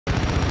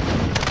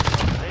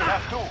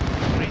2.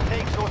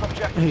 Retake those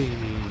objectives.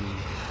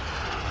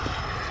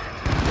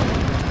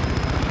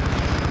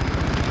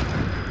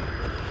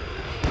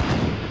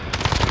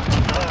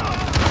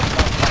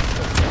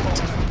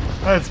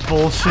 That's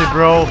bullshit,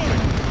 bro.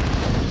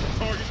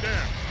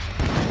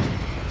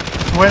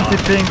 20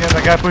 ping and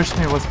the guy pushed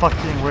me was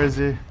fucking, where is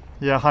he?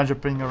 Yeah, 100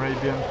 ping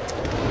Arabian.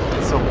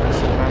 It's so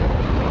bullshit,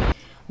 man.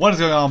 What is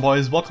going on,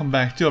 boys? Welcome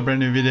back to a brand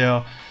new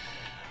video.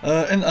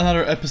 In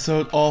another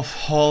episode of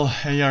Whole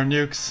AR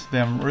Nukes.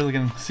 Damn, I'm really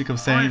getting sick of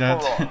saying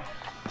that.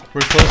 We're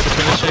close to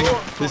finishing.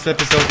 This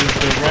episode is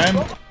the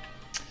RAM.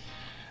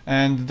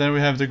 And then we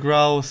have the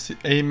Growl,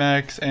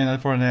 AMAX, and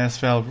for an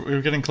ASFL.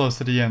 We're getting close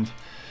to the end.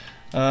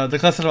 The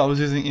class setup I was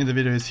using in the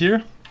video is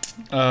here.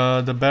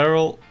 The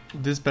barrel,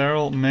 this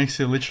barrel makes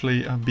it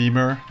literally a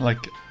beamer,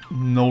 like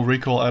no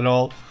recoil at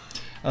all.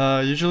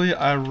 Usually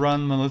I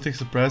run monolithic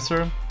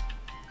suppressor,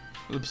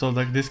 so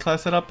like this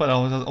class setup, but I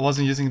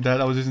wasn't using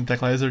that. I was using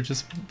tech laser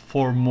just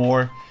for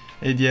more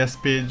ADS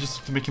speed,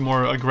 just to make it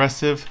more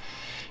aggressive.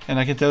 And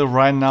I can tell you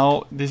right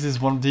now, this is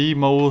one of the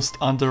most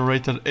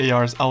underrated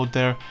ARs out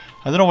there.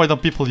 I don't know why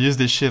don't people use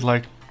this shit.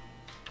 Like,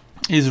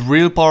 it's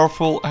real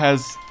powerful,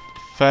 has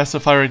faster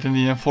fire rate than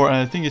the M4, and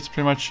I think it's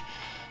pretty much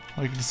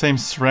like the same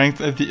strength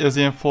as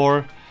the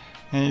M4,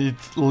 and it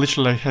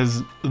literally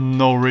has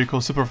no recoil,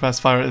 super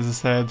fast fire, as I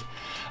said.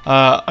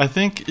 I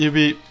think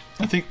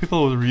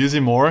people would use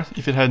it more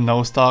if it had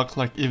no stock.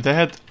 Like if they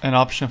had an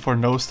option for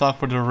no stock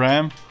for the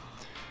RAM,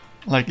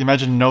 like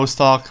imagine no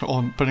stock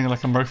or putting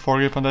like a Merc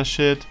foregrip on that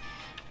shit,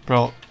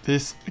 bro.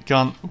 This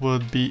gun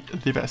would be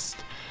the best.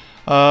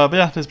 But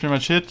yeah, that's pretty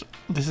much it.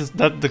 This is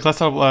the class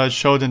setup I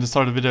showed in the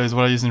start of the video is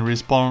what I use in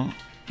Respawn.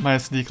 My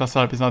SD class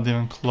setup is not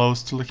even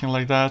close to looking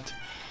like that.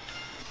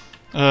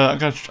 I'm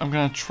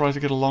gonna try to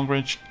get a long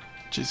range.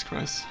 Jesus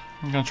Christ!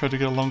 I'm gonna try to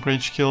get a long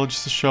range kill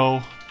just to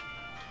show.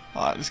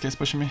 This guy's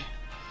pushing me.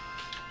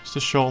 Just to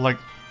show like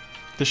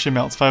this shit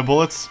melts. 5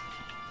 bullets,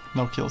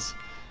 no kills.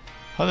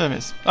 How did I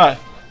miss? Alright,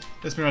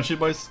 that's pretty much it,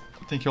 boys.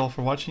 Thank you all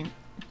for watching.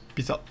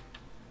 Peace out.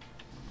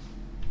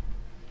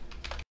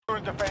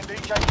 Enemy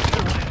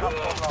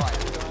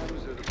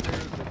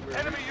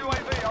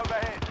UAV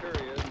overhead.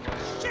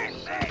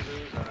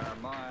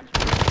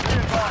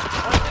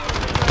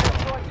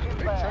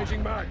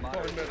 Changing mag.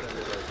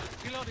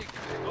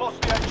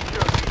 Lost the HQ.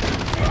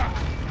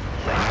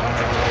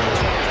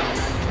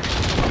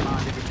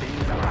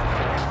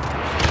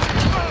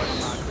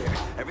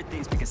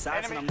 Everything's picking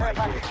sides and I'm right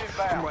here.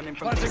 I'm running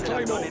from things that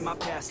I've done in my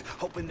past,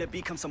 hoping to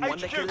become someone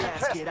that can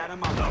last. Get out of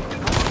my road.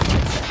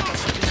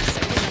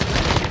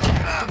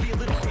 I'll be a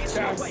little dance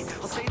to my right.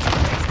 I'll say it to my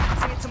face. I'll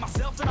say it to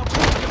myself, then I'll put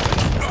it in your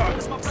face.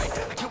 That's my right.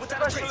 I kill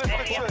without a trace.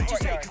 What you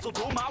say, cause I'll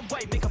do my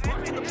way. Make a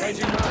buck in the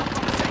place. I'm the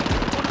same.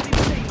 Wanna be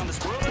the same on this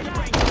world of the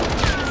brain.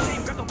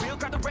 Same, grab the wheel,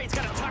 grab the reins.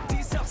 Gotta talk to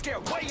yourself, scare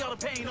away all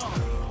the pain.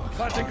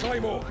 Planting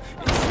Claymore.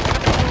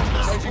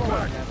 Changing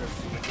mag.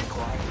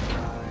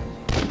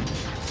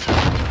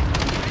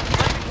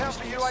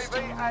 Counter UAV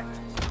at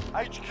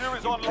HQ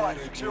is online.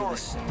 Secure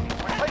it.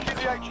 We're taking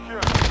the HQ.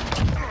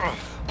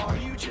 Are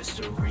you just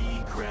a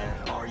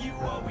regret? Are you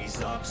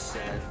always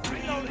upset? Do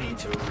you need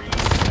to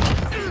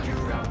reset?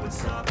 Figure out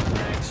what's up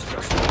next.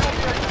 Just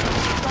forget.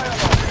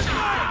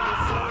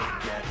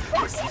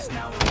 This is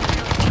now a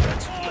real threat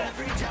to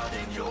every doubt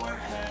in your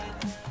head.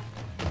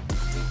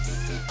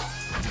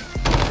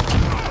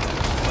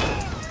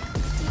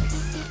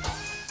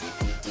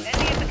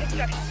 Enemy at the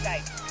construction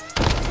site.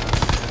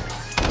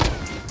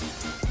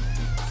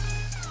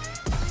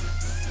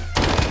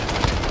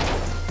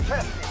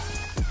 Testing.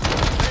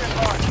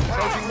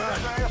 Changing man.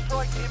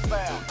 Airstrike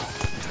inbound.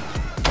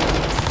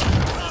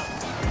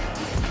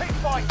 Keep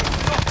fighting.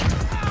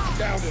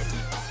 Downed him.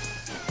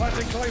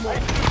 Planting Claymore.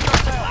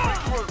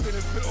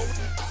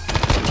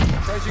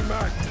 Changing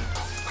mag.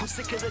 I'm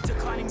sick of the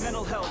declining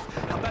mental health.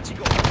 How about you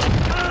go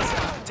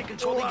take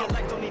control of your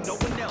life, don't need no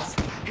one else.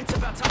 It's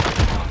about time I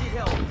get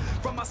help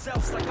from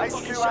myself, like a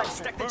fucking shelf.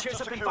 Stack the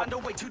chairs up and find a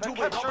way to do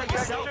it all by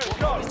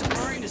yourself. Always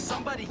deferring to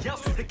somebody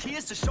else. The key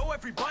is to show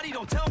everybody,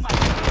 don't tell my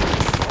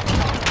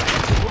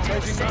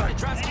Changing mag. it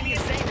drives me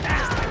insane.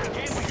 Like the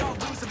game we all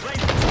lose and blame.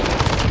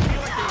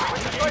 Feel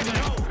like they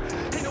know.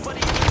 Ain't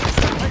nobody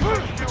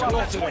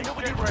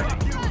nobody will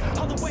drop you.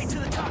 All the way to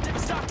the top, never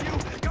stop you.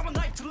 Got my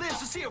life to live,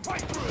 so see it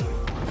right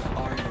through.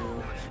 Are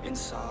you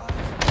inside?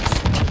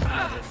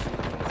 Never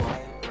feeling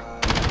quite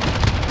right.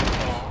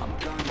 I'm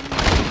gonna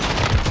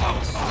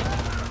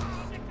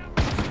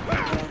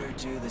better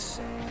do the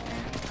same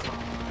and climb.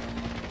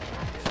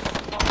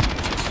 Are you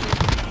just a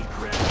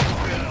regret?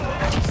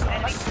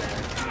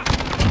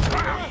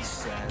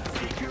 Reset,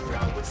 figure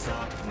out what's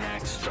up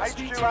next. Trust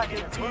me, take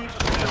it deep.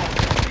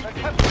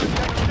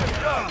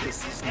 This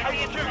is now a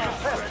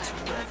threat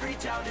to every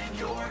doubt in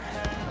your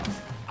head.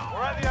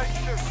 We're at the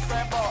HQ.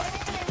 Stand by.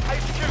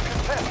 HQ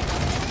contested.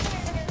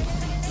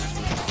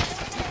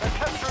 They're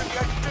capturing the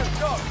HQ.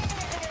 Go.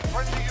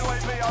 Friendly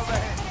UAV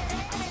overhead.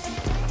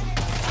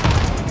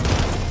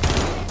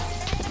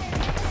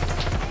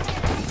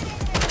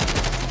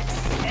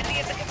 Enemy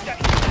at the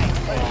construction site.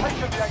 They've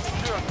taken the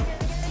HQ.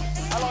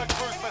 Allied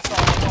cruise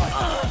missile.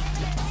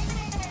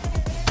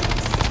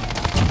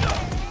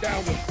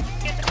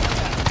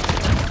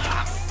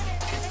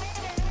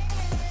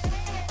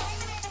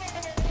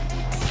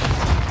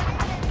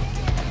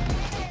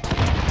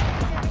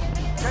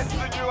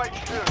 Friendly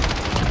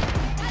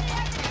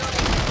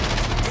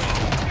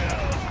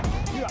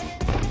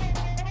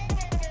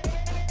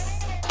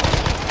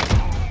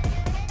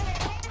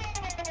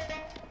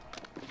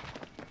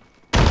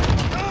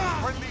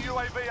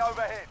UAV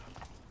overhead.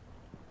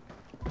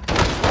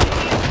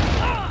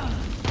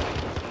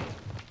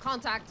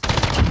 Contact.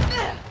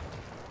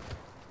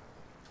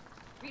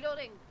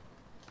 Reloading.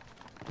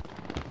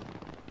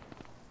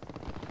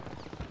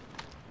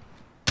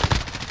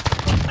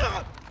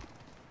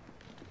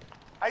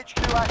 HQ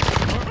active.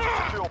 Move to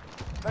secure.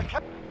 They're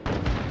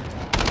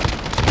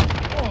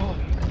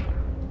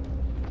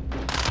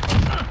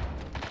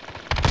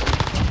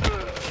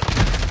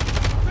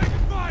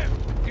Taking fire!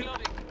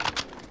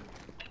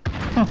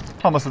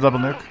 Almost a double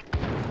nuke.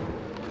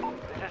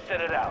 Just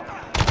set it out.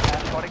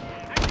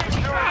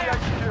 Securing the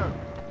HQ.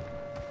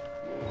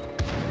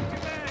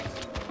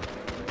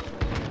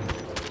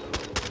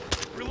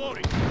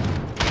 Reloading.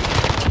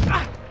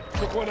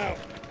 Took one out.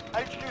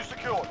 HQ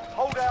secured.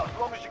 Hold out as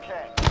long as you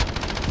can.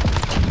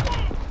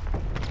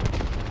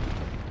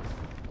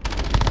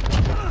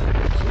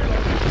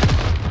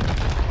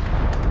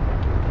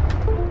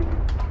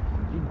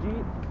 GG,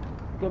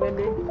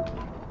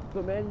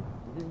 command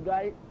this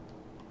guy.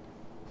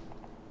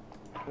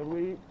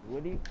 Really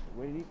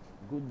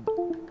good.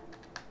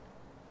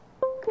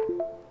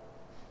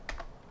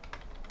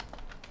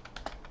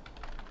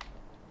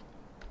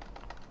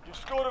 You've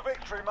scored a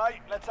victory,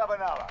 mate. Let's have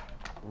another.